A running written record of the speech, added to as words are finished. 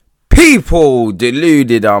People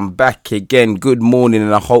deluded, I'm back again. Good morning,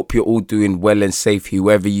 and I hope you're all doing well and safe,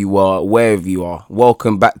 whoever you are, wherever you are.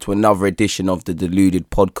 Welcome back to another edition of the Deluded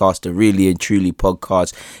Podcast, the really and truly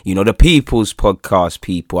podcast. You know, the people's podcast,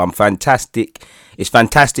 people. I'm fantastic. It's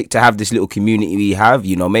fantastic to have this little community we have.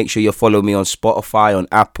 You know, make sure you follow me on Spotify, on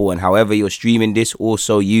Apple, and however you're streaming this.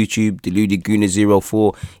 Also, YouTube, Deluded Gooner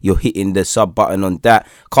 04. You're hitting the sub button on that.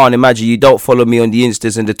 Can't imagine you don't follow me on the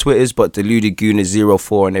Instas and the Twitters, but Deluded Gooner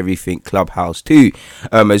 04 and everything. Clubhouse too.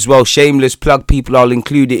 As well, shameless plug, people, I'll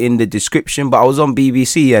include it in the description. But I was on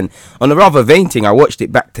BBC, and on a rather vain thing, I watched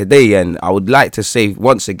it back today, and I would like to say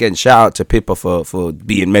once again, shout out to Pippa for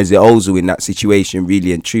being Mesut Ozil in that situation,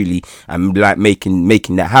 really and truly, and like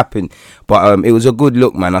making that happen. But it was a good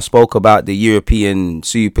look, man. I spoke about the European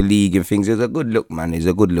Super League and things. It was a good look, man. It's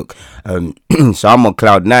a good look. So I'm on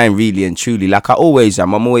cloud nine, really and truly, like I always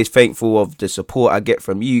am. I'm always thankful of the support I get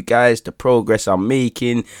from you guys, the progress I'm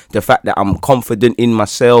making, the fact that I'm confident in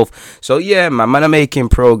myself. So yeah, man, I'm making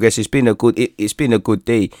progress. It's been a good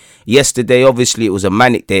day. Yesterday, obviously, it was a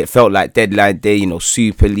manic day. It felt like deadline day. You know,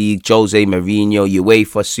 Super League, Jose Mourinho,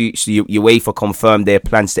 UEFA confirmed their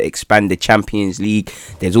plans to expand the Champions League.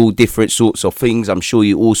 There's all different sorts of things. I'm sure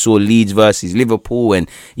you all saw Leeds versus Liverpool, and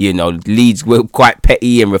you know, Leeds were quite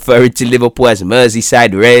petty and referring to Liverpool as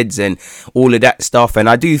Merseyside Reds and all of that stuff. And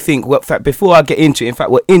I do think, well, in fact, before I get into it, in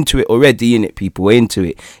fact, we're into it already, innit, people? We're into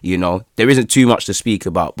it. You know, there isn't too much to speak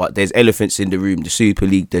about, but there's elephants in the room. The Super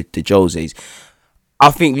League, the Joses. I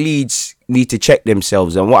think Leeds need to check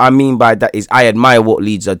themselves, and what I mean by that is I admire what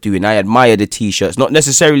Leeds are doing. I admire the t-shirts, not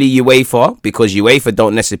necessarily UEFA, because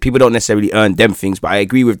UEFA people don't necessarily earn them things, but I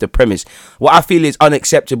agree with the premise. What I feel is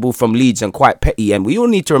unacceptable from Leeds and quite petty, and we all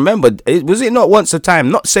need to remember, was it not once a time,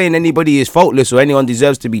 not saying anybody is faultless or anyone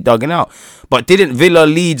deserves to be dug out, but didn't Villa,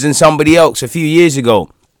 Leeds and somebody else a few years ago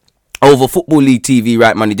over Football League TV,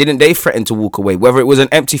 right, money, didn't they threaten to walk away? Whether it was an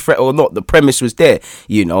empty threat or not, the premise was there,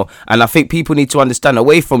 you know. And I think people need to understand,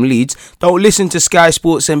 away from Leeds, don't listen to Sky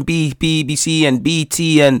Sports and BBC and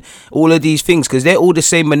BT and all of these things, because they're all the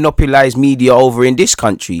same monopolised media over in this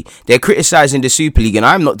country. They're criticising the Super League, and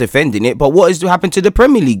I'm not defending it, but what has happened to the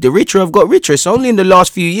Premier League? The richer have got richer. It's only in the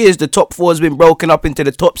last few years the top four has been broken up into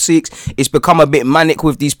the top six. It's become a bit manic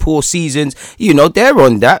with these poor seasons. You know, they're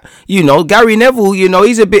on that. You know, Gary Neville, you know,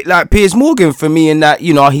 he's a bit like Piers Morgan for me in that,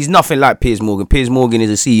 you know, he's nothing like Piers Morgan. Piers Morgan is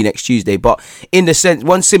a see you next Tuesday, but in the sense,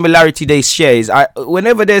 one similarity they share is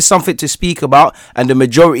whenever there's something to speak about and the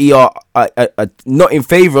majority are not in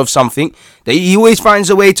favour of something, he always finds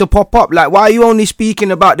a way to pop up. Like, why are you only speaking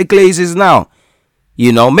about the Glazers now?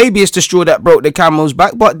 You know, maybe it's the straw that broke the camel's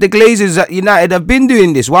back, but the Glazers at United have been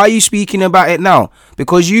doing this. Why are you speaking about it now?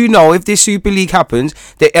 Because you know, if this Super League happens,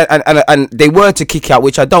 and they were to kick out,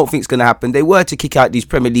 which I don't think is going to happen, they were to kick out these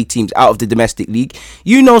Premier League teams out of the domestic league,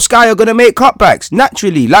 you know Sky are going to make cutbacks,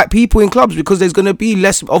 naturally, like people in clubs, because there's going to be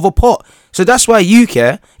less of a pot. So that's why you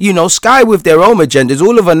care. You know, Sky with their own agendas,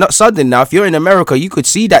 all of a sudden now, if you're in America, you could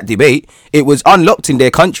see that debate. It was unlocked in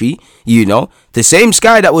their country, you know. The same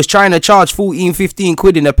Sky that was trying to charge 14, 15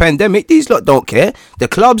 quid in a pandemic, these lot don't care. The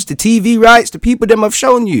clubs, the TV rights, the people them have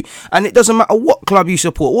shown you. And it doesn't matter what club you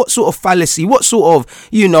support, what sort of fallacy, what sort of,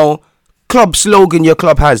 you know, club slogan your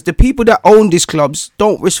club has. The people that own these clubs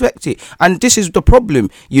don't respect it, and this is the problem.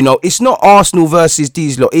 You know, it's not Arsenal versus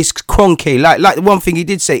these lot. It's Kroenke. Like the one thing he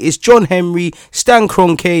did say, it's John Henry, Stan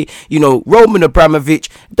Kroenke, you know, Roman Abramovich.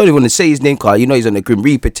 Don't even want to say his name, because you know he's on the Grim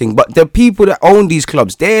Reaper thing. But the people that own these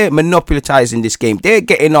clubs, they're monopolizing this game. They're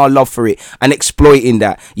getting our love for it and exploiting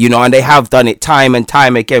that, you know, and they have done it time and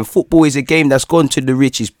time again. Football is a game that's gone to the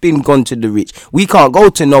rich. It's been gone to the rich. We can't go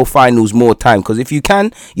to no finals more time, because if you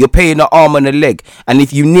can, you're paying the arm and a leg. And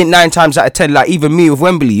if you need 9 times out of 10, like even me with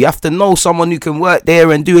Wembley, you have to know someone who can work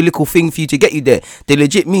there and do a little thing for you to get you there. The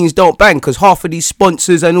legit means don't bang, because half of these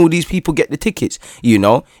sponsors and all these people get the tickets. You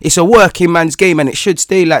know, it's a working man's game, and it should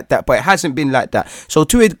stay like that, but it hasn't been like that. So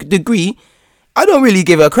to a degree, I don't really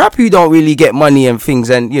give a crap who don't really get money and things.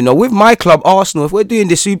 And, you know, with my club, Arsenal, if we're doing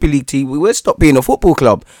the Super League team, we will stop being a football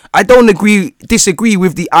club. I don't disagree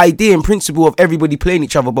with the idea and principle of everybody playing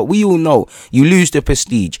each other, but we all know you lose the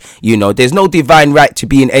prestige. You know, there's no divine right to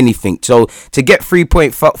be in anything. So to get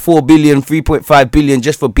 3.4 billion, 3.5 billion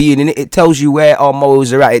just for being in it, it tells you where our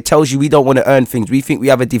morals are at. It tells you we don't want to earn things. We think we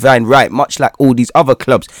have a divine right, much like all these other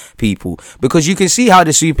clubs, people. Because you can see how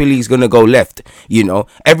the Super League is going to go left. You know,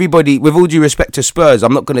 everybody, with all due respect to Spurs,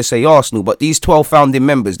 I'm not going to say Arsenal, but these 12 founding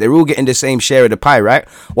members, they're all getting the same share of the pie, right?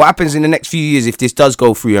 What happens in the next few years if this does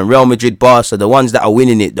go through and Real Madrid, Barca, the ones that are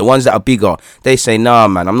winning it, the ones that are bigger, they say, nah,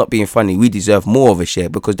 man, I'm not being funny. We deserve more of a share,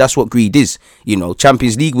 because that's what greed is. You know,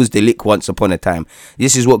 Champions League was the lick once upon a time.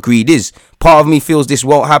 This is what greed is. Part of me feels this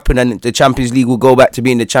won't happen and the Champions League will go back to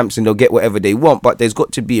being the champs and they'll get whatever they want. But there's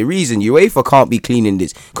got to be a reason. UEFA can't be cleaning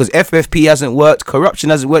this because FFP hasn't worked, corruption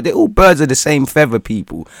hasn't worked. They're all birds of the same feather,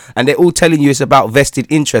 people, and they're all telling you it's about vested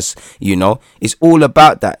interests. It's all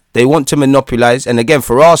about that. They want to monopolise. And again,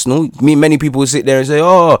 for Arsenal, many people will sit there and say,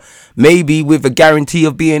 oh, maybe with a guarantee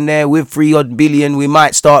of being there with 3 odd billion, we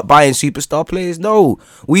might start buying superstar players. No,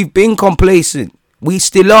 we've been complacent. We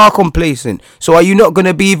still are complacent. So are you not going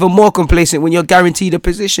to be even more complacent when you're guaranteed a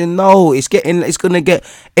position? No, it's going to get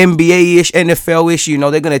NBA-ish, NFL-ish. They're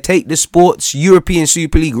going to take the sports, European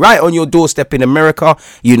Super League right on your doorstep in America.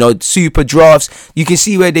 Super drafts. You can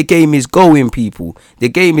see where the game is going, people. The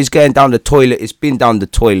game is going down the toilet. It's been down the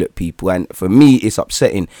toilet, people. And for me, it's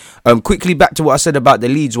upsetting. Quickly back to what I said about the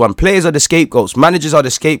Leeds one. Players are the scapegoats. Managers are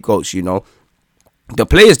the scapegoats, The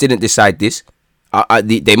players didn't decide this.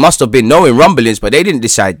 They must have been knowing rumblings, but they didn't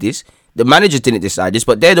decide this. The managers didn't decide this,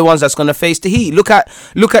 but they're the ones that's going to face the heat. Look at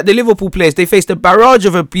the Liverpool players. They faced a barrage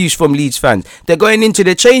of abuse from Leeds fans. They're going into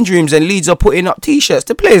the change rooms and Leeds are putting up T-shirts.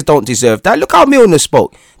 The players don't deserve that. Look how Milner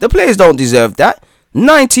spoke. The players don't deserve that.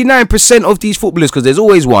 99% of these footballers, because there's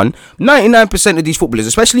always one, 99% of these footballers,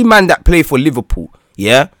 especially man that play for Liverpool,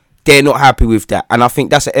 they're not happy with that. And I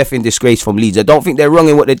think that's an effing disgrace from Leeds. I don't think they're wrong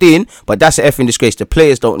in what they're doing, but that's an effing disgrace. The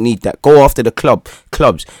players don't need that. Go after the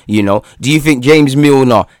clubs, Do you think James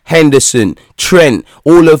Milner, Henderson, Trent,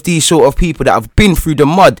 all of these sort of people that have been through the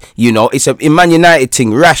mud, it's a Man United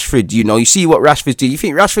thing, Rashford, you see what Rashford's doing. You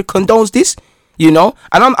think Rashford condones this? And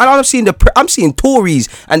I'm seeing Tories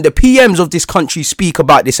and the PMs of this country speak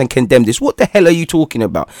about this and condemn this. What the hell are you talking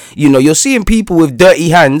about? You're seeing people with dirty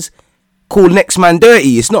hands call next man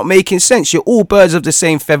dirty. It's not making sense. You're all birds of the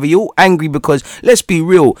same feather. You're all angry because, let's be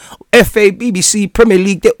real, FA, BBC, Premier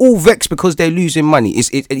League, they're all vexed because they're losing money. It's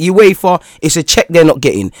UEFA, it's a check they're not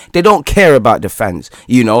getting. They don't care about the fans,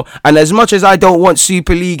 And as much as I don't want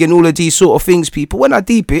Super League and all of these sort of things, people, when I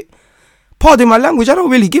deep it, pardon my language, I don't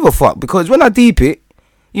really give a fuck, because when I deep it,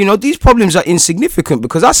 these problems are insignificant,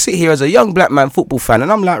 because I sit here as a young black man football fan and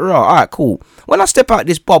I'm like, right, alright, cool. When I step out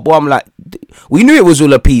this bubble, I'm like, we knew it was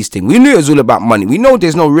all a peace thing. We knew it was all about money. We know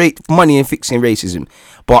there's no money in fixing racism.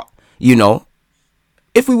 But,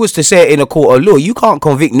 if we was to say it in a court of law, you can't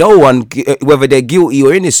convict no one, whether they're guilty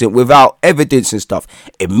or innocent, without evidence and stuff.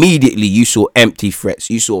 Immediately, you saw empty threats.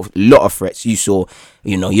 You saw a lot of threats. You saw,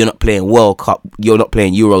 you're not playing World Cup. You're not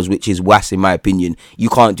playing Euros, which is worse in my opinion. You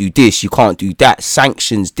can't do this. You can't do that.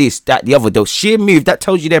 Sanctions, this, that, the other. The sheer move, that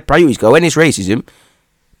tells you their priorities. Go, when it's racism,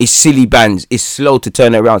 it's silly bans. It's slow to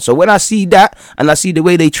turn it around. So when I see that, and I see the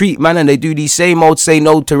way they treat man, and they do these same old say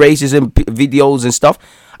no to racism videos and stuff,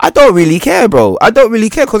 I don't really care, bro. I don't really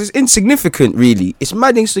care, because it's insignificant, really. It's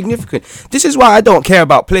mad insignificant. This is why I don't care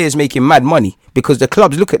about players making mad money, because the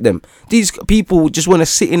clubs look at them. These people just want to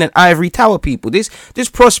sit in an ivory tower, people. This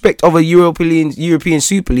prospect of a European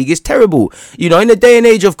Super League is terrible. In the day and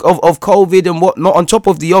age of COVID and whatnot, on top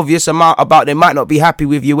of the obvious amount about they might not be happy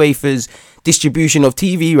with UEFA's distribution of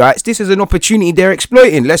TV rights, this is an opportunity they're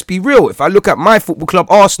exploiting. Let's be real. If I look at my football club,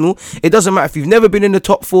 Arsenal, it doesn't matter if you've never been in the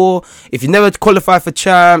top 4, if you've never qualified for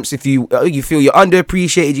champs, if you feel you're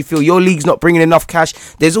underappreciated, you feel your league's not bringing enough cash.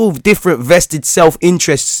 There's all different vested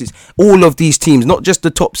self-interests. All of these teams, not just the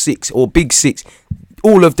top 6 or big 6.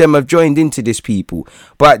 All of them have joined into this, people.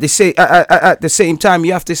 But at the same time,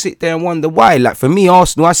 you have to sit there and wonder why. Like, for me,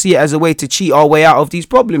 Arsenal, I see it as a way to cheat our way out of these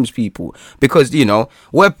problems, people. Because,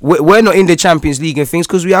 we're not in the Champions League and things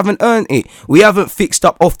because we haven't earned it. We haven't fixed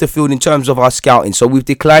up off the field in terms of our scouting. So we've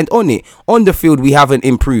declined on it. On the field, we haven't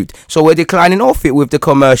improved. So we're declining off it with the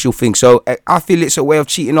commercial thing. So I feel it's a way of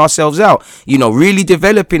cheating ourselves out. Really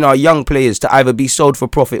developing our young players to either be sold for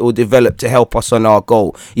profit or develop to help us on our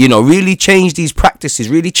goal. Really change these practices.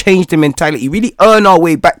 Really change the mentality, really earn our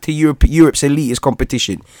way back to Europe's elitist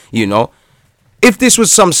competition. If this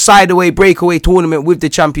was some sideaway breakaway tournament with the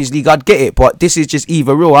Champions League, I'd get it, but this is just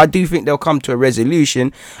either or. I do think they'll come to a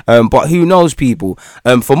resolution, but who knows, people.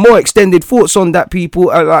 For more extended thoughts on that, people,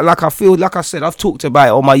 like I said, I've talked about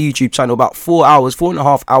it on my YouTube channel about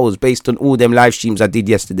 4.5 hours based on all them live streams I did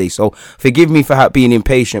yesterday, so forgive me for being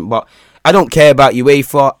impatient, but I don't care about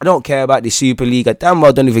UEFA. I don't care about the Super League. I damn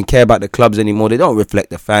well don't even care about the clubs anymore. They don't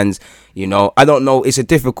reflect the fans. I don't know. It's a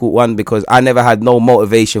difficult one because I never had no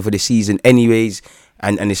motivation for the season anyways.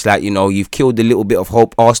 And it's like, you've killed a little bit of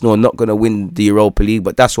hope. Arsenal are not going to win the Europa League,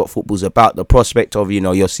 but that's what football's about. The prospect of,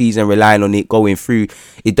 your season relying on it going through,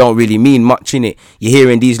 it don't really mean much, innit? You're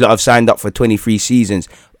hearing these lot have signed up for 23 seasons.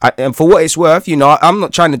 And for what it's worth, I'm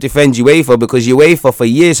not trying to defend UEFA, because UEFA for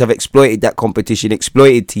years have exploited that competition,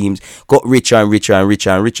 exploited teams, got richer and richer and richer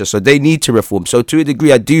and richer. So they need to reform. So to a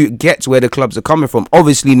degree, I do get where the clubs are coming from.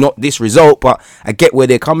 Obviously not this result, but I get where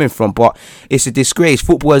they're coming from. But it's a disgrace.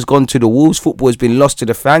 Football has gone to the wolves. Football has been lost to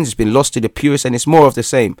the fans. It's been lost to the purists, and it's more of the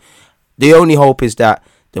same. The only hope is that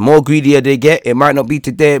the more greedier they get, it might not be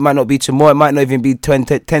today, it might not be tomorrow, it might not even be 10,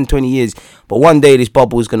 20 years. But one day this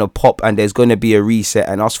bubble is going to pop and there's going to be a reset,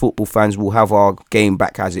 and us football fans will have our game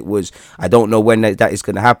back as it was. I don't know when that is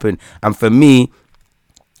going to happen. And for me,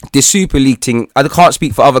 this Super League thing, I can't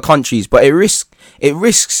speak for other countries, but it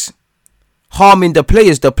risks harming the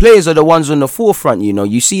players. The players are the ones on the forefront,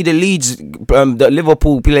 You see the Leeds, the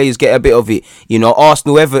Liverpool players get a bit of it.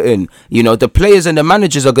 Arsenal, Everton. The players and the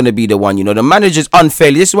managers are going to be the one. The managers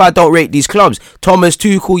unfairly. This is why I don't rate these clubs. Thomas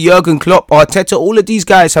Tuchel, Jurgen Klopp, Arteta, all of these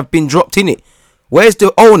guys have been dropped in it. Where's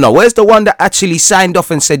the owner? Where's the one that actually signed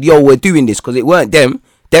off and said, yo, we're doing this? Because it weren't them.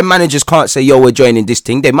 Them managers can't say, yo, we're joining this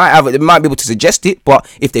thing. They might be able to suggest it, but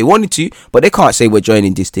if they wanted to, but they can't say we're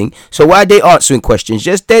joining this thing. So why are they answering questions?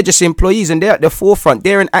 They're just employees, and they're at the forefront.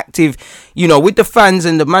 They're an active, with the fans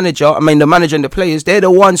and the manager. The manager and the players, they're the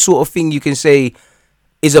one sort of thing you can say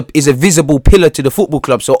is a visible pillar to the football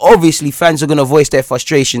club. So obviously fans are going to voice their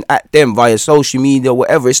frustration at them via social media or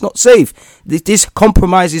whatever. It's not safe. This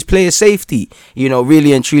compromises player safety,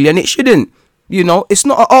 really and truly, and it shouldn't. It's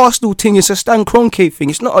not an Arsenal thing, it's a Stan Kroenke thing.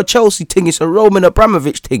 It's not a Chelsea thing, it's a Roman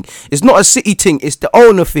Abramovich thing. It's not a City thing, it's the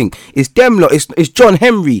owner thing. It's them lot, it's John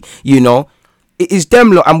Henry, It is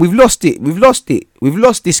them lot, and we've lost it. We've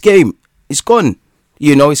lost this game. It's gone.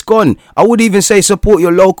 It's gone. I would even say support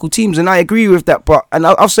your local teams, and I agree with that. But, and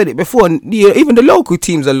I've said it before, even the local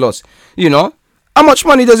teams are lost. How much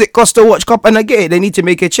money does it cost to watch Cup? And I get it, they need to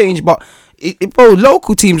make a change, but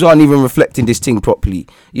local teams aren't even reflecting this thing properly.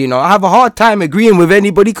 I have a hard time agreeing with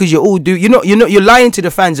anybody, because you all do. You're lying to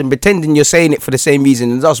the fans and pretending you're saying it for the same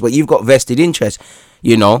reason as us, but you've got vested interest.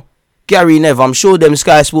 Gary Neville, I'm sure them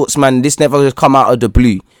Sky Sports man, this never has come out of the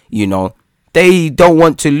blue. They don't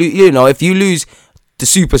want to lose. If you lose the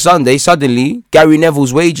Super Sunday, suddenly Gary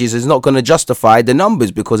Neville's wages is not going to justify the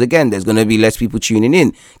numbers, because again, there's going to be less people tuning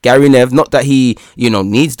in. Gary Neville, not that he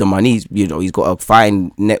needs the money, he's got a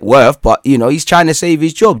fine net worth, but he's trying to save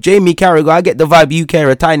his job. Jamie Carragher, I get the vibe you care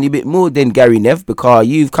a tiny bit more than Gary Neville, because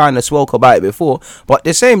you've kind of spoke about it before, but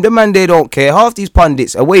the man, they don't care. Half these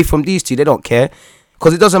pundits away from these two, they don't care,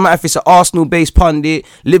 because it doesn't matter if it's an Arsenal based pundit,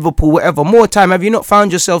 Liverpool, whatever. More time, have you not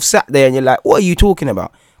found yourself sat there and you're like, what are you talking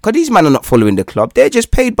about? Because these men are not following the club. They're just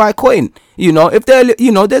paid by coin. If they're,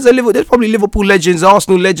 there's probably Liverpool legends,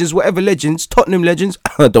 Arsenal legends, whatever legends, Tottenham legends.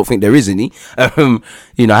 I don't think there is any. I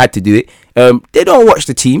had to do it. They don't watch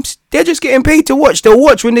the teams. They're just getting paid to watch. They'll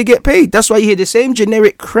watch when they get paid. That's why you hear the same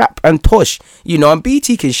generic crap and tosh. And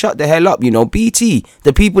BT can shut the hell up. BT,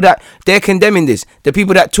 the people that they're condemning this, the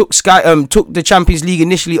people that took the Champions League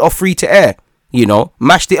initially off free to air,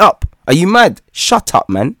 mashed it up. Are you mad? Shut up,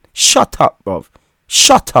 man. Shut up, bruv.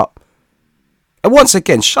 Shut up. And once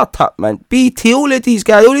again, shut up, man. BT, all of these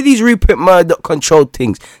guys, all of these Rupert Murdoch controlled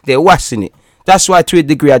things, they're wassing it. That's why, to a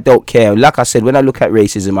degree, I don't care. Like I said, when I look at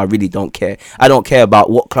racism, I really don't care. I don't care about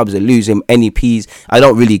what clubs are losing, NEPs. I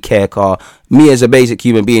don't really care, car. Me as a basic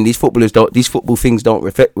human being, these football things don't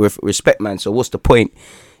respect, man. So what's the point?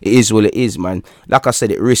 It is what it is, man. Like I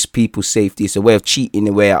said, it risks people's safety. It's a way of cheating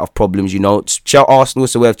the way out of problems, Arsenal,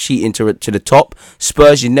 it's a way of cheating to the top.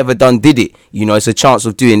 Spurs, you never did it. It's a chance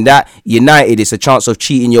of doing that. United, it's a chance of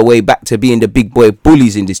cheating your way back to being the big boy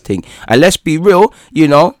bullies in this thing. And let's be real,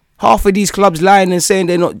 half of these clubs lying and saying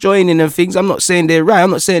they're not joining and things. I'm not saying they're right.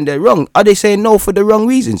 I'm not saying they're wrong. Are they saying no for the wrong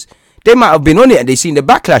reasons? They might have been on it and they've seen the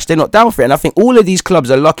backlash. They're not down for it. And I think all of these clubs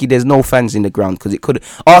are lucky there's no fans in the ground, because it could.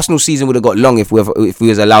 Arsenal season would have got long if we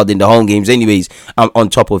was allowed in the home games anyways. On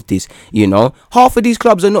top of this, half of these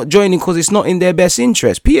clubs are not joining because it's not in their best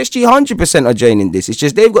interest. PSG 100% are joining this. It's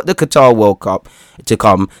just they've got the Qatar World Cup to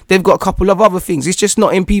come. They've got a couple of other things. It's just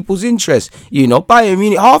not in people's interest. Bayern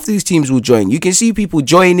Munich, half these teams will join. You can see people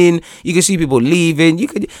joining. You can see people leaving. You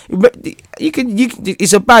can.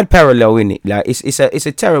 It's a bad parallel, innit? Like it's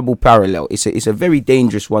a terrible parallel. It's a very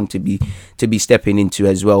dangerous one to be stepping into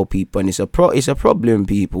as well, people. And it's a problem,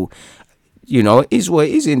 people. It is what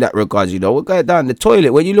it is in that regard. We'll go down the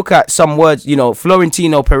toilet. When you look at some words,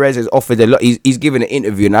 Florentino Perez has offered a lot. He's given an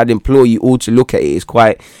interview, and I'd implore you all to look at it. It's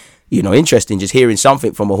quite interesting just hearing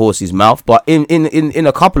something from a horse's mouth. But in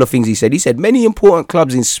a couple of things he said many important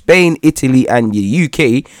clubs in Spain, Italy and the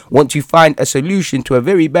UK want to find a solution to a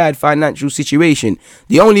very bad financial situation.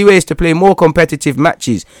 The only way is to play more competitive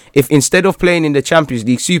matches. If instead of playing in the Champions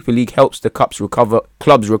League, Super League helps the clubs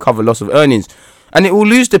recover loss of earnings. And it will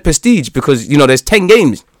lose the prestige because, there's 10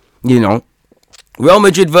 games, Real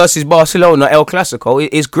Madrid versus Barcelona, El Clasico,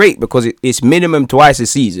 is great because it's minimum twice a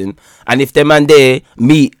season. And if them and they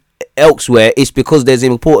meet elsewhere, it's because there's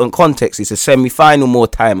important context. It's a semi-final more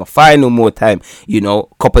time, a final more time,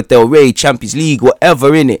 Copa del Rey, Champions League,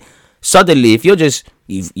 whatever in it. Suddenly, if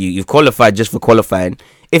you've qualified just for qualifying,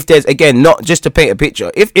 if there's, again, not just to paint a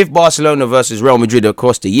picture, if Barcelona versus Real Madrid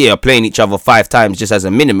across the year are playing each other 5 times just as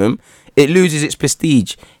a minimum, it loses its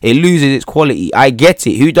prestige. It loses its quality. I get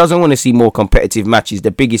it. Who doesn't want to see more competitive matches,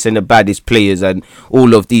 the biggest and the baddest players and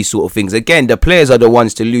all of these sort of things? Again, the players are the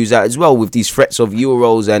ones to lose out as well with these threats of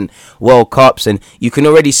Euros and World Cups. And you can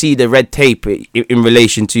already see the red tape in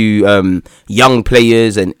relation to young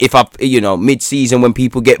players. And if mid-season when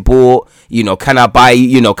people get bought, can I buy,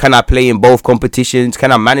 can I play in both competitions?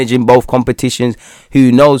 Can I manage in both competitions?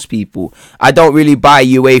 Who knows, people? I don't really buy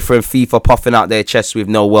UEFA and FIFA puffing out their chests with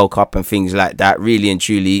no World Cup and things like that. Really and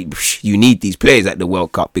truly, you need these players at the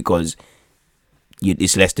World Cup because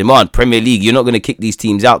it's less demand. Premier League, you're not going to kick these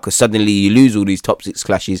teams out because suddenly you lose all these top 6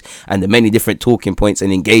 clashes and the many different talking points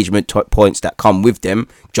and engagement points that come with them.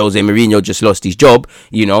 Jose Mourinho just lost his job,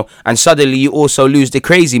 and suddenly you also lose the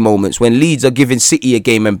crazy moments when Leeds are giving City a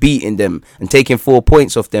game and beating them and taking 4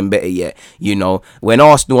 points off them, better yet, when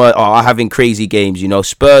Arsenal are having crazy games,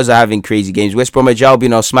 Spurs are having crazy games, West Bromwich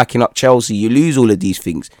Albion are smacking up Chelsea. You lose all of these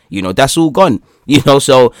things, that's all gone,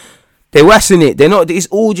 so they're wassing it. They're not. It's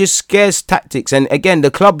all just scarce tactics. And again,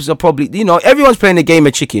 the clubs are probably, everyone's playing a game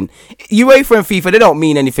of chicken. UEFA and FIFA, they don't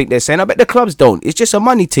mean anything they're saying. I bet the clubs don't. It's just a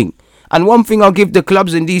money thing. And one thing I'll give the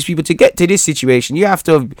clubs and these people, to get to this situation, you have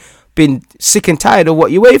to have been sick and tired of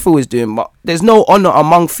what UEFA was doing. But there's no honour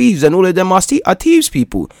among thieves, and all of them are thieves,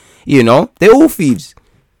 people. They're all thieves.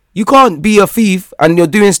 You can't be a thief and you're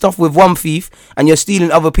doing stuff with one thief and you're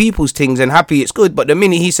stealing other people's things and happy it's good. But the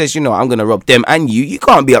minute he says, I'm going to rob them and you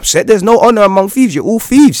can't be upset. There's no honour among thieves. You're all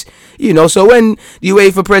thieves. So when the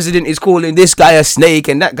UEFA president is calling this guy a snake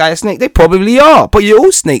and that guy a snake, they probably are. But you're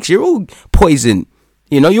all snakes. You're all poison.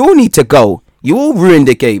 You all need to go. You all ruined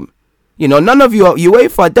the game. None of you are.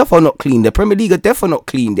 UEFA are definitely not clean. The Premier League are definitely not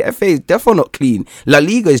clean. The FA is definitely not clean. La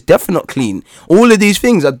Liga is definitely not clean. All of these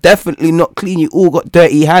things are definitely not clean. You all got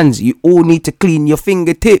dirty hands. You all need to clean your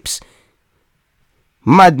fingertips.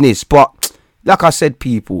 Madness. But like I said,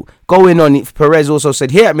 people, going on it, Perez also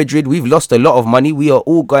said, here at Madrid, we've lost a lot of money. We are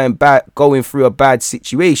all going through a bad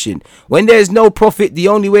situation. When there's no profit, the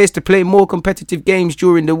only way is to play more competitive games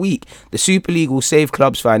during the week. The Super League will save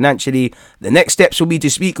clubs financially. The next steps will be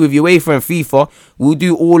to speak with UEFA and FIFA. We'll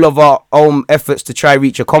do all of our own efforts to try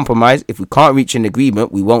reach a compromise. If we can't reach an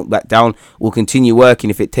agreement, we won't back down. We'll continue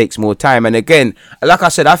working if it takes more time. And again, like I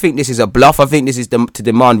said, I think this is a bluff. I think this is to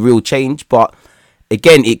demand real change, but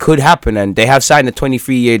again, it could happen, and they have signed a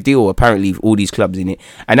 23-year deal, apparently, all these clubs in it.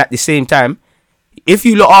 And at the same time, if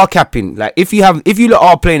you lot are capping, like if you lot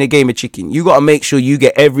are playing a game of chicken, you got to make sure you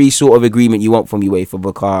get every sort of agreement you want from UEFA,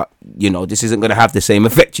 because, this isn't going to have the same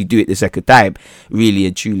effect you do it the second time, really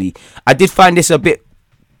and truly. I did find this a bit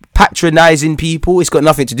patronizing, people. It's got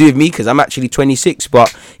nothing to do with me because I'm actually 26,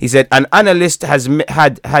 but he said an analyst has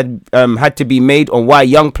had to be made on why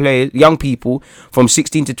young people from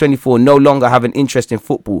 16 to 24 no longer have an interest in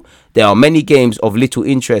football. There are many games of little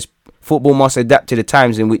interest. Football must adapt to the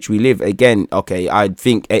times in which we live. Again, okay, I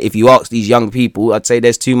think if you ask these young people, I'd say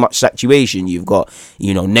there's too much saturation. You've got,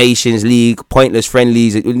 Nations League, pointless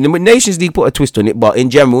friendlies. Nations League put a twist on it, but in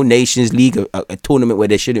general, Nations League, a tournament where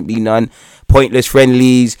there shouldn't be none. Pointless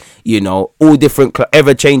friendlies, all different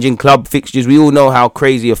ever-changing club fixtures. We all know how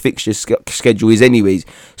crazy a fixture schedule is anyways.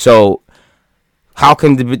 So how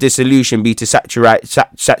can the solution be to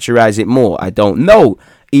satirize it more? I don't know.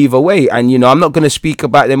 Either way, and I'm not going to speak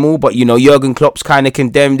about them all, but Jurgen Klopp's kind of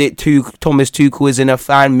condemned it too. Thomas Tuchel isn't a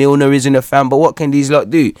fan, Milner isn't a fan, but what can these lot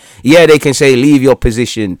do? Yeah, they can say leave your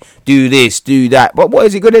position, do this, do that, but what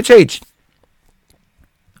is it going to change?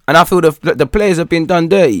 And I feel the players have been done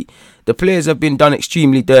dirty. The players have been done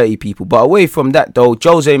extremely dirty, people. But away from that, though,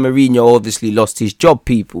 Jose Mourinho obviously lost his job,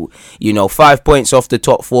 people. 5 points off the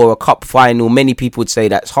top 4, a cup final. Many people would say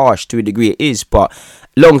that's harsh. To a degree it is, but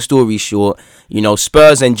long story short,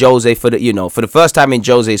 Spurs and Jose, for the first time in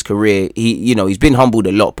Jose's career, he's been humbled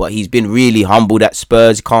a lot, but he's been really humbled at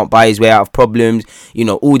Spurs. He can't buy his way out of problems.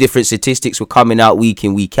 All different statistics were coming out week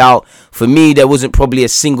in, week out. For me, there wasn't probably a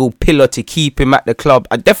single pillar to keep him at the club.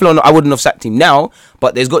 I wouldn't have sacked him now,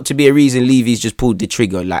 but there's got to be a reason Levy's just pulled the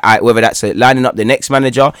trigger. Like, whether that's lining up the next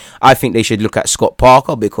manager, I think they should look at Scott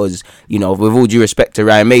Parker because, you know, with all due respect to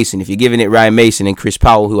Ryan Mason, if you're giving it Ryan Mason and Chris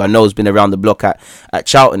Powell, who I know has been around the block at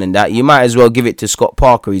Charlton and that, you might as well give it to Scott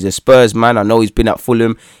Parker. He's a Spurs man. I know he's been at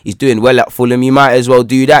Fulham. He's doing well at Fulham. You might as well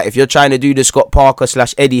do that. If you're trying to do the Scott Parker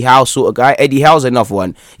 / Eddie Howe sort of guy, Eddie Howe's another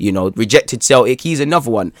one. You know, rejected Celtic, he's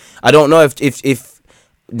another one. I don't know if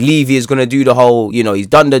Levy is going to do the whole, you know, he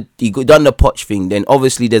done the Poch thing, then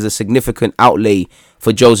obviously there's a significant outlay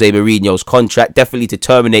for Jose Mourinho's contract, definitely to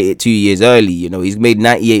terminate it 2 years early. You know, he's made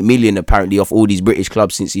 98 million apparently off all these British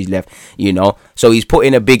clubs since he's left, you know, so he's put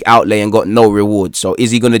in a big outlay and got no reward. So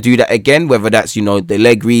is he going to do that again, whether that's, you know, the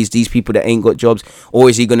Legris, these people that ain't got jobs, or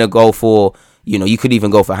is he going to go for, you know, you could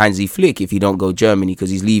even go for Hansi Flick if you don't go Germany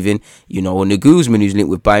because he's leaving, you know, or Nagelsmann, who's linked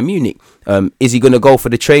with Bayern Munich. Is he going to go for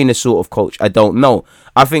the trainer sort of coach? I don't know.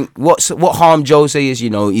 I think what harmed Jose is,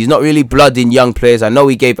 you know, he's not really blooding young players. I know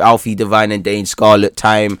he gave Alfie Devine and Dane Scarlett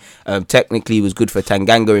time. Technically, he was good for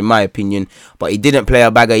Tanganga, in my opinion, but he didn't play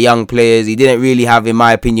a bag of young players. He didn't really have, in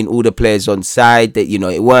my opinion, all the players on side. That, you know,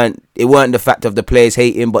 it weren't the fact of the players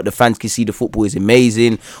hating, but the fans can see the football is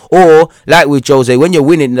amazing. Or, like with Jose, when you're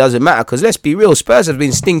winning, it doesn't matter. Because let's be real, Spurs have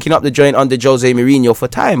been stinking up the joint under Jose Mourinho for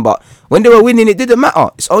time. But when they were winning, it didn't matter.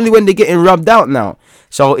 It's only when they're getting rubbed out now.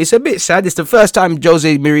 So it's a bit sad. It's the first time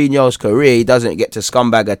Jose Mourinho's career he doesn't get to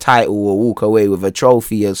scumbag a title or walk away with a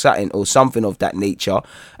trophy or something of that nature.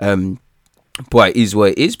 But it is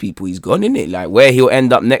what it is, people. He's gone, innit? Like, where he'll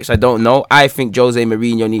end up next, I don't know. I think Jose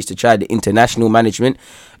Mourinho needs to try the international management.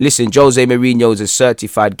 Listen, Jose Mourinho is a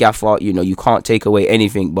certified gaffer. You know, you can't take away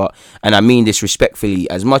anything. But, and I mean this respectfully,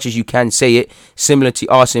 as much as you can say it, similar to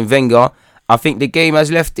Arsene Wenger, I think the game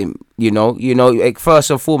has left him. You know, like, first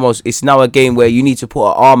and foremost, it's now a game where you need to put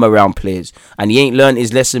an arm around players. And he ain't learned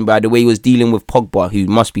his lesson by the way he was dealing with Pogba, who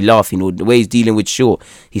must be laughing, or the way he's dealing with Shaw.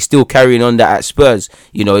 He's still carrying on that at Spurs.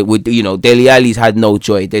 You know, Dele Alli's had no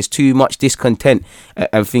joy. There's too much discontent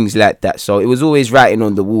and things like that. So it was always writing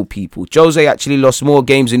on the wall, people. Jose actually lost more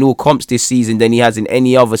games in all comps this season than he has in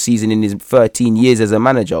any other season in his 13 years as a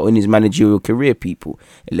manager, or in his managerial career, people,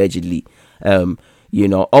 allegedly. You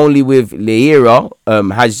know, only with Leira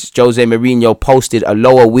has Jose Mourinho posted a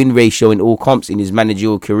lower win ratio in all comps in his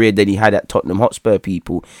managerial career than he had at Tottenham Hotspur,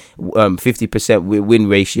 people. 50% win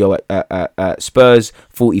ratio at Spurs,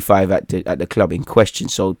 45 at the club in question.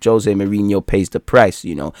 So Jose Mourinho pays the price,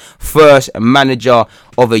 you know. First manager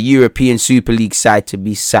of a European Super League side to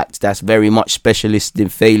be sacked. That's very much specialist in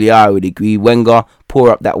failure, I would agree. Wenger, pour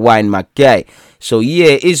up that wine, my guy. So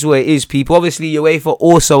yeah, it is what it is, people. Obviously, UEFA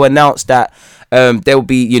also announced that there'll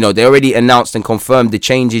be, you know, they already announced and confirmed the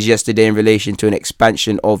changes yesterday in relation to an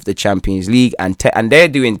expansion of the Champions League, and they're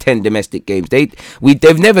doing 10 domestic games.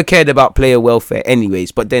 They've never cared about player welfare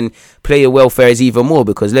anyways, but then player welfare is even more,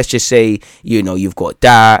 because let's just say, you know, you've got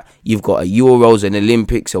that, you've got a Euros and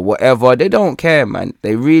Olympics or whatever. They don't care, man.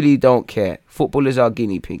 They really don't care. Footballers are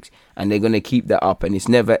guinea pigs, and they're going to keep that up, and it's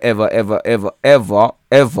never, ever, ever, ever, ever,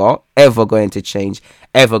 ever, ever going to change,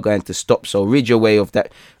 ever going to stop. So rid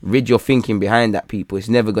your thinking behind that, people. It's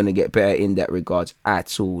never going to get better in that regards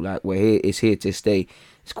at all. Like, we're here, it's here to stay.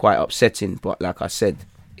 It's quite upsetting, but like I said,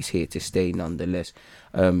 it's here to stay nonetheless.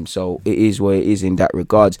 So it is what it is in that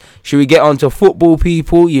regards. Should we get on to football,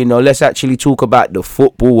 people? You know, let's actually talk about the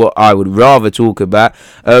football, what I would rather talk about.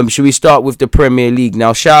 Should we start with the Premier League?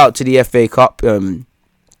 Now, shout out to the FA Cup.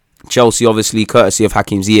 Chelsea, obviously, courtesy of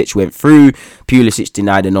Hakim Ziyech, went through. Pulisic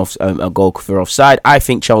denied a goal for offside. I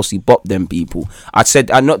think Chelsea bopped them, people.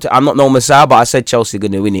 I'm not no Messiah, but I said Chelsea are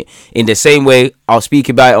going to win it. In the same way, I'll speak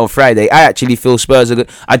about it on Friday. I actually feel Spurs are good.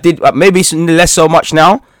 I did, maybe less so much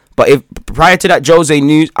now, but if prior to that Jose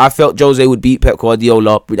news, I felt Jose would beat Pep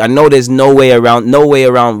Guardiola. I know there's no way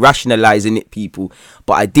around rationalizing it, people.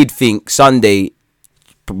 But I did think Sunday,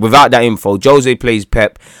 without that info, Jose plays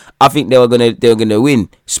Pep. I think they were gonna win.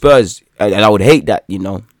 Spurs, and I would hate that, you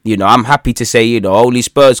know. I'm happy to say, you know, only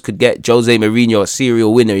Spurs could get Jose Mourinho a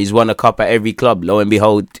serial winner. He's won a cup at every club. Lo and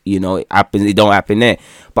behold, you know, it happens. It don't happen there.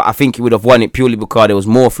 But I think he would have won it purely because there was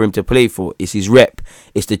more for him to play for. It's his rep.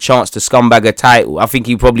 It's the chance to scumbag a title. I think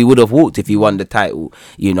he probably would have walked if he won the title.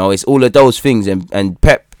 You know, it's all of those things. And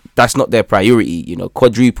Pep, that's not their priority. You know,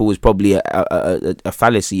 quadruple was probably a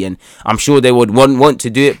fallacy, and I'm sure they would want to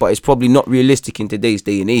do it, but it's probably not realistic in today's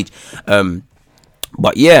day and age.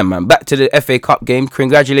 But yeah, man, back to the FA Cup game.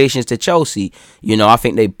 Congratulations to Chelsea. I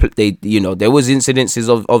think they there was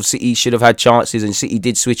incidences of City should have had chances, and City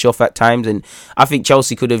did switch off at times. And I think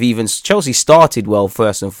Chelsea started well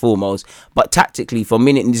first and foremost, but tactically from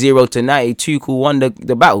minute 0 to 90, Tuchel won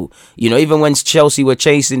the battle. Even when Chelsea were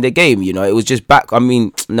chasing the game, it was just back. I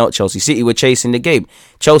mean, not Chelsea, City were chasing the game.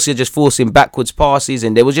 Chelsea are just forcing backwards passes,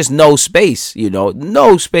 and there was just no space.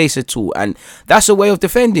 No space at all, and that's a way of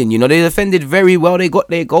defending. They defended very well. They got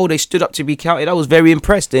their goal. They stood up to be counted. I was very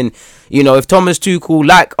impressed. And, if Thomas Tuchel,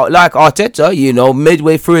 like Arteta,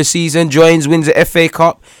 midway through a season, wins the FA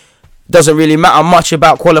Cup, doesn't really matter much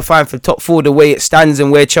about qualifying for top 4 the way it stands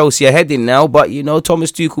and where Chelsea are heading now. But,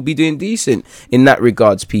 Thomas Tuchel be doing decent in that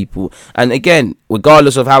regards, people. And again,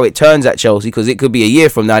 regardless of how it turns at Chelsea, because it could be a year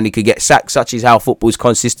from now and he could get sacked, such as how football is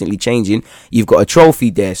consistently changing, you've got a trophy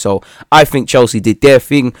there. So I think Chelsea did their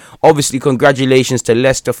thing. Obviously, congratulations to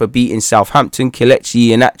Leicester for beating Southampton. Kelechi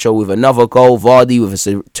Iheanacho with another goal. Vardy with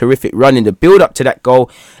a terrific run in the build-up to that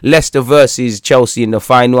goal. Leicester versus Chelsea in the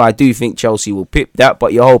final. I do think Chelsea will pip that,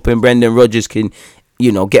 but you're hoping Brendan Rodgers can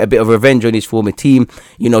get a bit of revenge on his former team.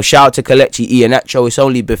 Shout out to Kelechi Iheanacho. It's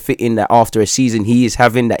only befitting that after a season he is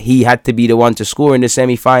having, that he had to be the one to score in the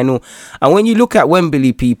semi-final. And when you look at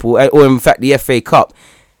Wembley, people, or in fact the FA Cup,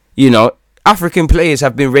 African players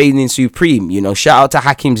have been reigning supreme. Shout out to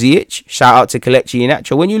Hakim Ziyech, shout out to Kelechi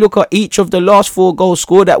Iheanacho. When you look at each of the last 4 goals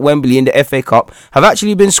scored at Wembley in the FA Cup have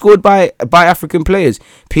actually been scored by African players.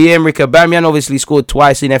 Pierre-Emerick Aubameyang obviously scored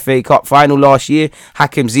twice in FA Cup final last year.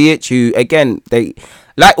 Hakim Ziyech, who again, they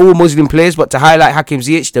like all Muslim players, but to highlight Hakim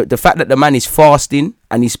Ziyech, the fact that the man is fasting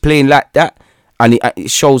and he's playing like that, and it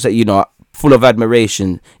shows that, full of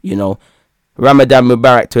admiration, Ramadan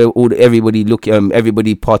Mubarak to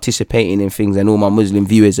everybody participating in things, and all my Muslim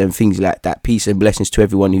viewers and things like that. Peace and blessings to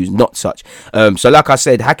everyone who's not such. So like I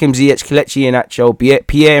said, Hakim Ziyech, Kelechi Iheanacho,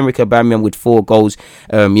 Pierre-Emerick Aubameyang with 4 goals.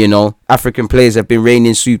 African players have been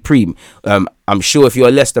reigning supreme. I'm sure if you're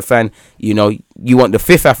a Leicester fan, you want the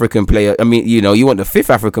 5th African player. You want the 5th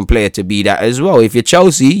African player to be that as well. If you're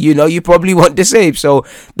Chelsea, you probably want the same. So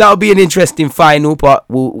that'll be an interesting final, but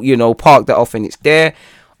we'll, park that off and it's there.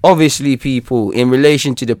 Obviously, people, in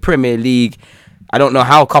relation to the Premier League, I don't know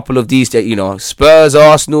how a couple of these, Spurs,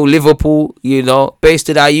 Arsenal, Liverpool, based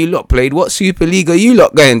on how you lot played, what Super League are you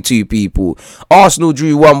lot going to, people? Arsenal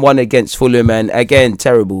drew 1-1 against Fulham, and again,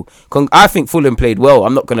 terrible. I think Fulham played well.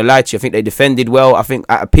 I'm not going to lie to you. I think they defended well. I think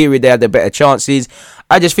at a period they had the better chances.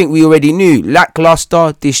 I just think we already knew.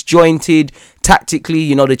 Lackluster, disjointed.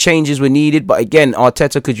 Tactically, the changes were needed. But again,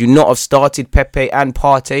 Arteta, could you not have started Pepe and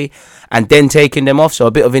Partey and then taken them off? So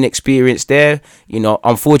a bit of inexperience there.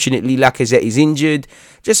 Unfortunately, Lacazette is injured.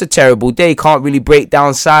 Just a terrible day. Can't really break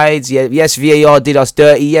down sides. Yeah, yes, VAR did us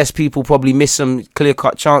dirty. Yes, people probably missed some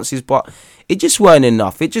clear-cut chances. But it just weren't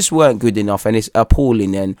enough. It just weren't good enough. And it's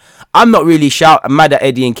appalling. And I'm not really mad at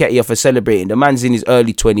Eddie Nketiah for celebrating. The man's in his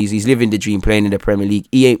early 20s. He's living the dream playing in the Premier League.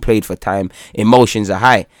 He ain't played for time. Emotions are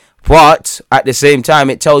high. But at the same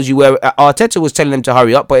time, it tells you where Arteta was telling them to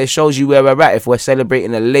hurry up, but it shows you where we're at. If we're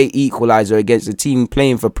celebrating a late equaliser against a team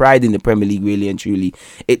playing for pride in the Premier League, really and truly,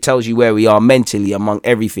 it tells you where we are mentally among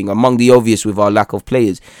everything, among the obvious with our lack of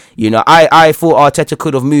players. I thought Arteta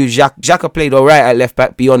could have moved Xhaka. Xhaka played all right at left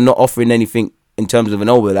back beyond not offering anything in terms of an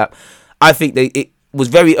overlap. I think it was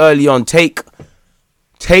very early on. Take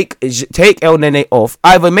El Nene off.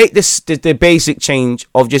 Either make the basic change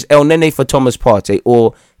of just El Nene for Thomas Partey,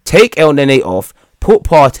 or take El Nene off, put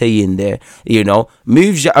Partey in there,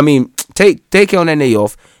 take El Nene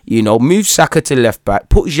off, move Saka to left back,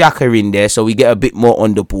 put Xhaka in there so we get a bit more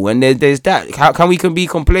on the ball. And there's that. How can we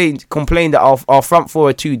complain that our front 4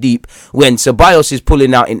 are too deep when Ceballos is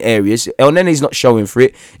pulling out in areas? El Nene's not showing for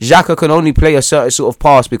it. Xhaka can only play a certain sort of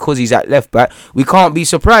pass because he's at left back. We can't be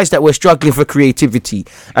surprised that we're struggling for creativity.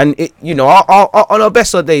 And on our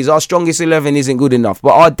best of days, our strongest 11 isn't good enough,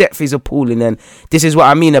 but our depth is appalling. And this is what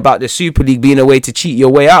I mean about the Super League being a way to cheat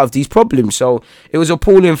your way out of these problems. So it was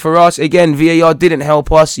appalling for us. Again, VAR didn't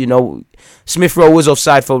help us. Smith Rowe was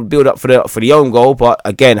offside for build up for the own goal, but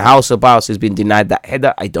again, House of Biles has been denied that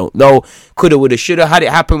header. I don't know. Coulda, woulda, shoulda. Had it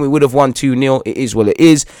happened, we would have won 2-0. It is what it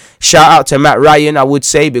is. Shout out to Matt Ryan, I would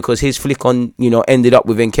say, because his flick on, ended up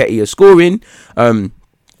with Nketiah scoring.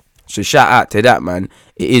 So shout out to that, man.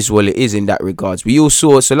 It is what it is in that regards. We all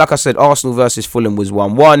saw, so like I said, Arsenal versus Fulham was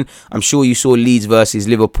 1-1. I'm sure you saw Leeds versus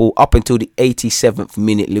Liverpool. Up until the 87th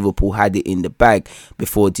minute, Liverpool had it in the bag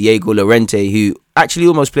before Diego Llorente, who actually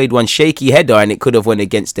almost played one shaky header and it could have went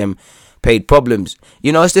against them, paid problems.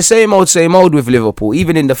 It's the same old with Liverpool,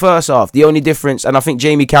 even in the first half. The only difference, and I think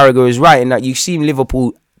Jamie Carragher is right in that you've seen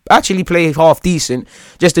Liverpool actually play half decent,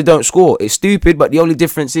 just they don't score. It's stupid, but the only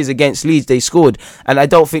difference is against Leeds they scored, and I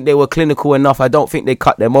don't think they were clinical enough. I don't think they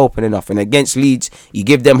cut them open enough. And against Leeds, you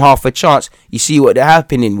give them half a chance, you see what they're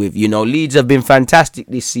happening with. Leeds have been fantastic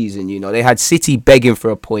this season. They had City begging for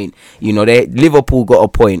a point. Liverpool got a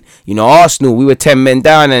point. Arsenal, we were 10 men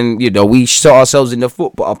down, and we shot ourselves in the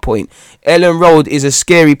foot, but a point. Ellen Road is a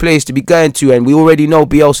scary place to be going to, and we already know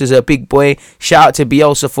Bielsa's a big boy. Shout out to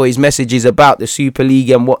Bielsa for his messages about the Super League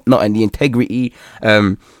and whatnot, and the integrity.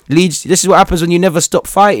 Leeds, this is what happens when you never stop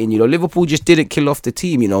fighting. Liverpool just didn't kill off the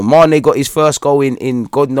team. Mane got his first goal in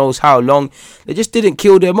God knows how long. They just didn't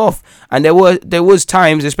kill them off. And there was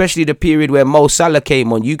times, especially the period where Mo Salah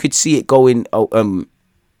came on, you could see it going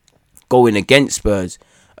against Spurs.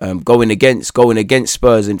 Going against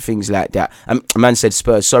Spurs and things like that. Man said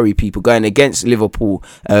Spurs, sorry people, going against Liverpool.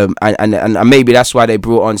 And maybe that's why they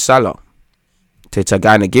brought on Salah to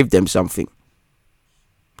kind of give them something.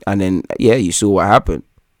 And then, yeah, you saw what happened.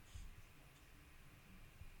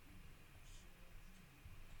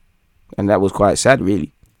 And that was quite sad,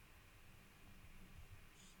 really.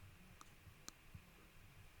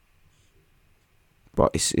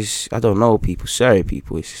 But it's I don't know, people. Sorry,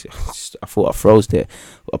 people. I thought I froze there.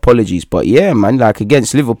 Apologies. But yeah, man, like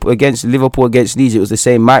against Liverpool, against Leeds, it was the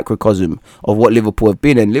same microcosm of what Liverpool have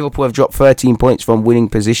been. And Liverpool have dropped 13 points from winning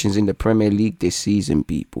positions in the Premier League this season,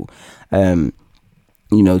 people.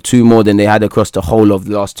 2 more than they had across the whole of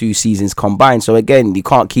the last 2 seasons combined. So again, you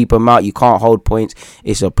can't keep them out. You can't hold points.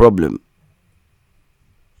 It's a problem.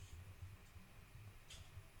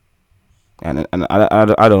 And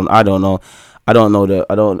I don't know. I don't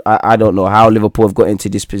know how Liverpool have got into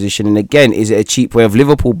this position. And again, is it a cheap way of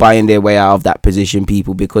Liverpool buying their way out of that position,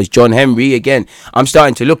 people? Because John Henry, again, I'm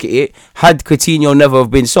starting to look at it. Had Coutinho never have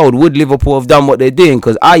been sold, would Liverpool have done what they're doing?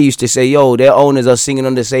 Because I used to say, their owners are singing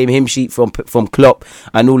on the same hymn sheet from Klopp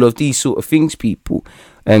and all of these sort of things, people.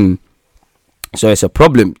 And so it's a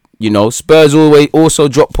problem. Spurs always also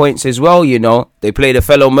drop points as well. They played a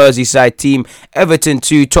fellow Merseyside team, Everton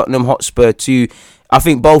 2, Tottenham Hotspur 2. I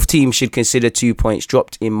think both teams should consider 2 points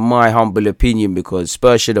dropped, in my humble opinion, because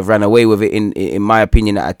Spurs should have ran away with it, in my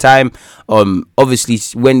opinion, at a time. Obviously,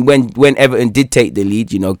 when Everton did take the lead,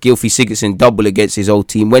 Gylfi Sigurdsson double against his old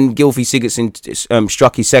team. When Gylfi Sigurdsson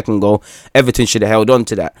struck his second goal, Everton should have held on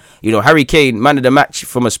to that. Harry Kane, man of the match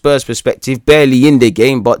from a Spurs perspective, barely in the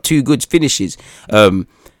game, but 2 good finishes.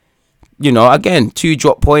 Again, 2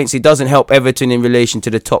 drop points. It doesn't help Everton in relation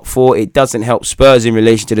to the top 4. It doesn't help Spurs in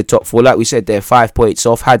relation to the top 4. Like we said, they're 5 points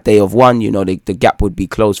off. Had they have won, the gap would be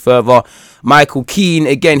closed further. Michael Keane,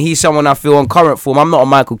 again, he's someone I feel on current form. I'm not a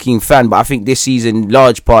Michael Keane fan, but I think this season,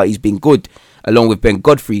 large part, he's been good, along with Ben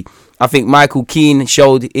Godfrey. I think Michael Keane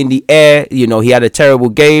showed in the air, he had a terrible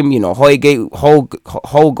game. Holgate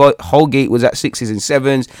was at 6s and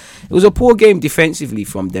 7s. It was a poor game defensively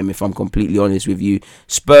from them, if I'm completely honest with you.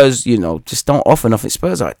 Spurs, just don't offer nothing.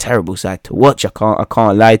 Spurs are a terrible side to watch. I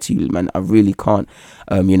can't lie to you, man. I really can't.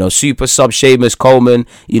 Super sub Seamus Coleman.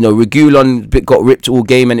 Reguilon got ripped all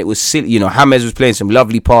game, and it was silly. James was playing some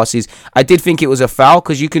lovely passes. I did think it was a foul,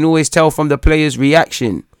 because you can always tell from the player's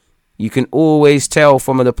reaction. You can always tell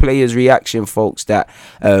from the player's reaction, folks, that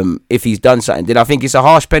if he's done something. Did I think it's a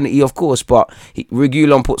harsh penalty? Of course, but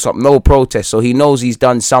Reguilon puts up no protest, so he knows he's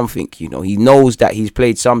done something. He knows that he's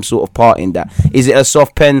played some sort of part in that. Is it a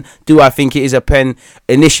soft pen? Do I think it is a pen?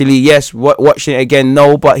 Initially, yes. Watching it again,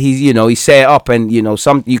 no. But he set it up, and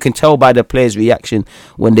you can tell by the player's reaction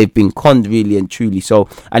when they've been conned, really and truly. So,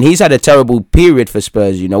 and he's had a terrible period for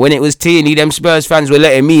Spurs. When it was Tierney, them Spurs fans were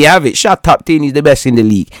letting me have it. Shut up, Tierney's the best in the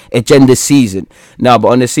league. Agenda season. Now, but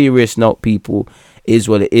on a serious note, people, is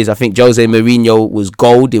what it is. I think Jose Mourinho was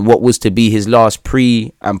gold in what was to be his last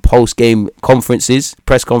pre and post game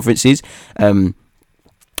press conferences. And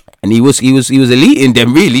he was elite in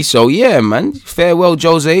them, really. So yeah, man, farewell,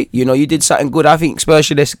 Jose. You did something good. I think Spurs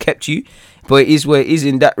should have kept you. But it is where it is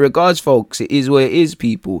in that regards, folks. It is where it is,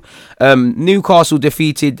 people. Newcastle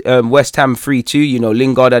defeated West Ham 3-2.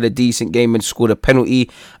 Lingard had a decent game and scored a penalty.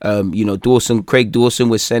 Craig Dawson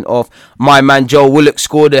was sent off. My man Joe Willock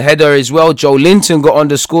scored a header as well. Joe Linton got on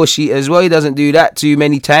the score sheet as well. He doesn't do that too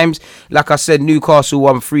many times. Like I said, Newcastle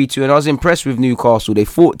won 3-2, and I was impressed with Newcastle. They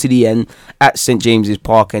fought to the end at St James's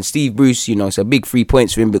Park, and Steve Bruce, it's a big 3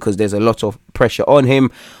 points for him because there's a lot of pressure on him.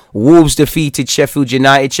 Wolves defeated Sheffield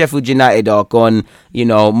United. Sheffield United are gone,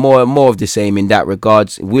 more of the same in that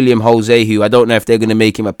regards. William Jose, who I don't know if they're going to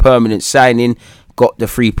make him a permanent signing, got the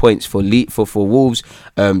 3 points for Wolves.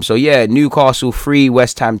 So yeah, Newcastle 3,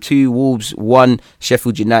 West Ham 2, Wolves 1,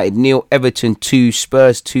 Sheffield United 0, Everton 2,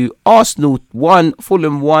 Spurs 2, Arsenal 1,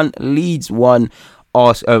 Fulham 1, Leeds 1,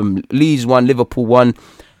 Leeds 1, Liverpool 1.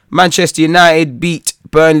 Manchester United beat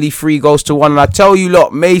Burnley 3-1. And I tell you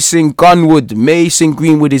lot, Mason Greenwood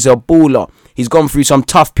is a baller. He's gone through some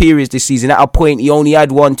tough periods this season. At a point, he only had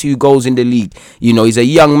 1-2 goals in the league. You know, he's a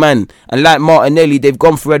young man. And like Martinelli, they've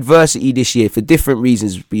gone through adversity this year for different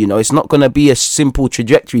reasons. You know, it's not going to be a simple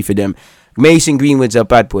trajectory for them. Mason Greenwood's a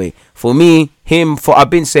bad boy. For me, I've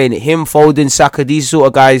been saying it, him, Foden, Saka, these sort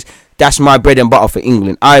of guys, that's my bread and butter for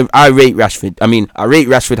England. I rate Rashford. I rate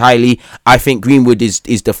Rashford highly. I think Greenwood is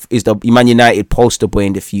the Man United poster boy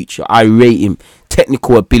in the future. I rate him.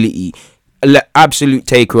 Technical ability, absolute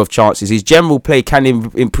taker of chances. His general play can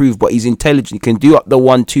improve, but he's intelligent. He can do up the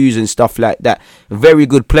 1-2s and stuff like that. Very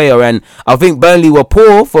good player. And I think Burnley were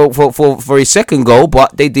poor for his second goal,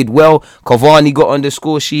 but they did well. Cavani got on the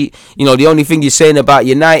score sheet. You know, the only thing you're saying about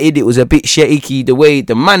United, it was a bit shaky.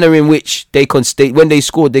 The manner in which when they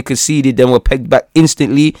scored, they conceded, then were pegged back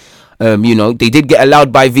instantly. You know, they did get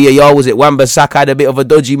allowed by VAR. Was it Wan-Bissaka had a bit of a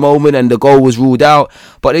dodgy moment and the goal was ruled out?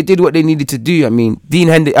 But they did what they needed to do. I mean,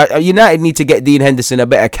 United need to get Dean Henderson a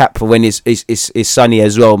better cap for when it's sunny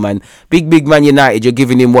as well, man. Big Man United, you're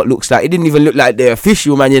giving him what looks like, it didn't even look like the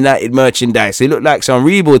official Man United merchandise. It looked like some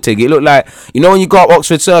Reebok ticket. It looked like, you know, when you go up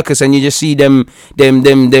Oxford Circus and you just see them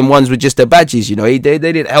ones with just the badges, you know, they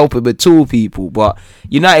didn't help it at all, people. But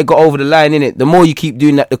United got over the line, innit? The more you keep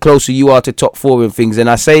doing that, the closer you are to top four and things. And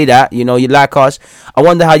I say that, you know, you like us. I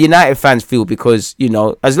wonder how United fans feel, because, you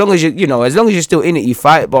know, as long as you're still in it, you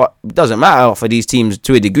fight. But it doesn't matter for these teams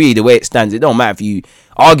to a degree. The way it stands, it don't matter if you,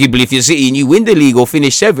 arguably, if you're City and you win the league or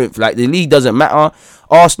finish 7th. Like, the league doesn't matter.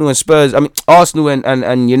 Arsenal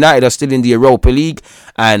and United are still in the Europa League,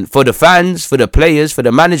 and for the fans, for the players, for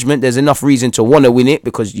the management, there's enough reason to want to win it,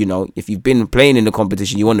 because, you know, if you've been playing in the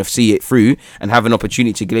competition, you want to see it through and have an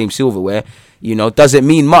opportunity to claim silverware. You know, doesn't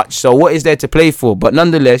mean much. So what is there to play for? But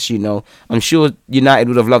nonetheless, you know, I'm sure United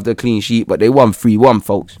would have loved a clean sheet, but they won 3-1,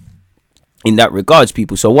 folks. In that regards,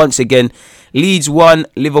 people. So once again, Leeds 1,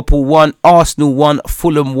 Liverpool 1, Arsenal 1,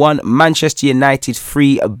 Fulham 1, Manchester United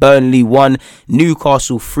 3, Burnley 1,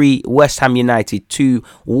 Newcastle 3, West Ham United 2,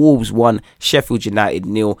 Wolves 1, Sheffield United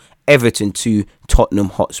 0, Everton 2, Tottenham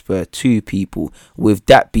Hotspur 2, people. With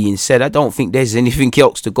that being said, I don't think there's anything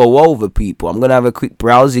else to go over, people. I'm going to have a quick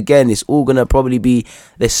browse again. It's all going to probably be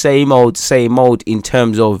the same old in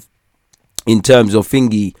terms of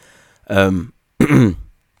thingy,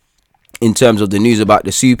 in terms of the news about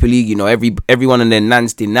the Super League. You know, everyone and their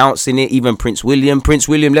nan's denouncing it, even Prince William,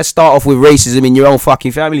 let's start off with racism in your own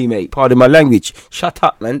fucking family, mate. Pardon my language. Shut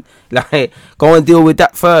up, man. Like, go and deal with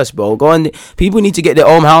that first, bro. People need to get their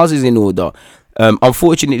own houses in order.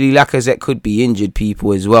 Unfortunately, Lacazette could be injured,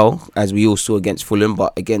 people, as well, as we all saw against Fulham.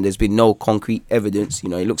 But again, there's been no concrete evidence. You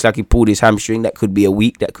know, it looks like he pulled his hamstring. That could be a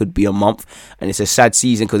week, that could be a month. And it's a sad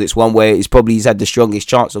season, because it's one where he's had the strongest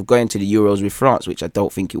chance of going to the Euros with France, which I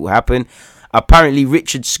don't think it will happen. Apparently,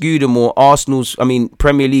 Richard Scudamore,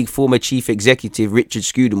 Premier League former chief executive Richard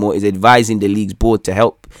Scudamore, is advising the league's board to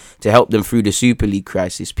help them through the Super League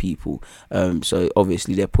crisis, people. So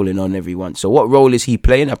obviously they're pulling on everyone. So what role is he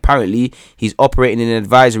playing? Apparently, he's operating in an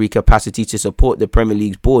advisory capacity to support the Premier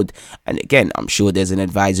League's board. And again, I'm sure there's an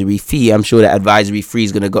advisory fee. I'm sure that advisory fee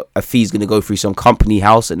is going to go through some company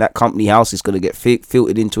house, and that company house is going to get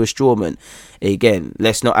filtered into a strawman. Again,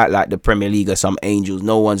 let's not act like the Premier League are some angels.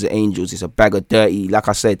 No one's an angels. It's a bag of dirty, like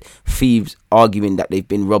I said, thieves arguing that they've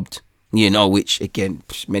been robbed. You know, which, again,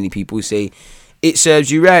 many people say it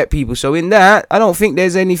serves you right, people. So in that, I don't think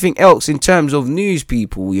there's anything else in terms of news,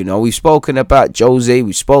 people. You know, we've spoken about Jose.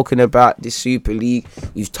 We've spoken about the Super League.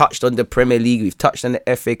 We've touched on the Premier League. We've touched on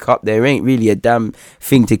the FA Cup. There ain't really a damn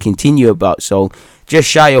thing to continue about. So just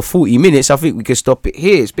shy of 40 minutes, I think we can stop it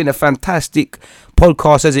here. It's been a fantastic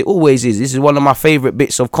podcast, as it always is. This is one of my favorite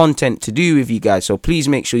bits of content to do with you guys, so please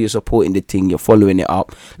make sure you're supporting the thing, you're following it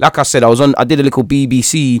up. Like I said, I did a little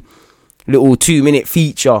BBC 2-minute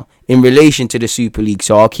feature in relation to the Super League,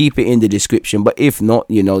 so I'll keep it in the description. But if not,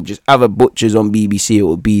 you know, just have a Butchers on BBC, it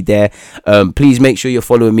will be there. Please make sure you're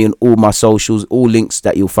following me on all my socials. All links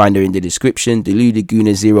that you'll find are in the description. Deluded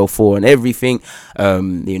Gooner 04 and everything.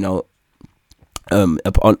 You know,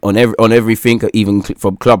 on everything, even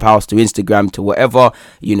from Clubhouse to Instagram to whatever,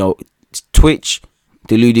 you know, Twitch,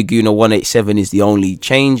 Deluded Gooner 187 is the only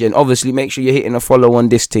change. And obviously make sure you're hitting a follow on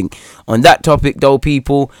this thing. On that topic though,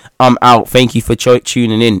 people, I'm out. Thank you for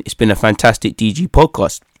tuning in. It's been a fantastic DG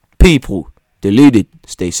podcast, people. Deluded,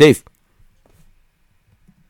 stay safe.